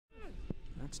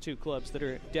It's two clubs that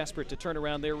are desperate to turn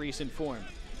around their recent form.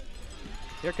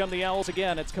 Here come the Owls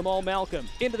again. It's Kamal Malcolm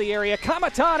into the area.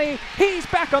 Kametani, he's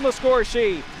back on the score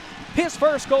sheet. His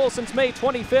first goal since May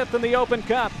 25th in the Open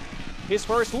Cup. His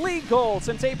first league goal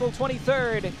since April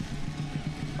 23rd.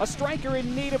 A striker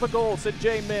in need of a goal, said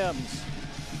Jay Mims.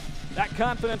 That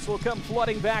confidence will come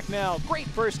flooding back now. Great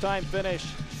first-time finish.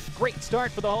 Great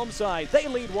start for the home side. They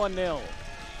lead 1-0.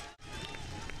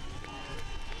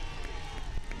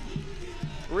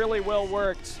 Really well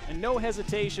worked, and no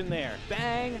hesitation there.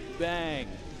 Bang, bang.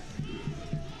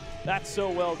 That's so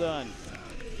well done.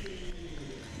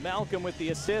 Malcolm with the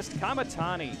assist.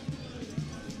 Kametani.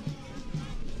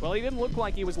 Well, he didn't look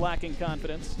like he was lacking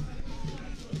confidence.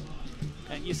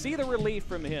 And you see the relief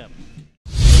from him.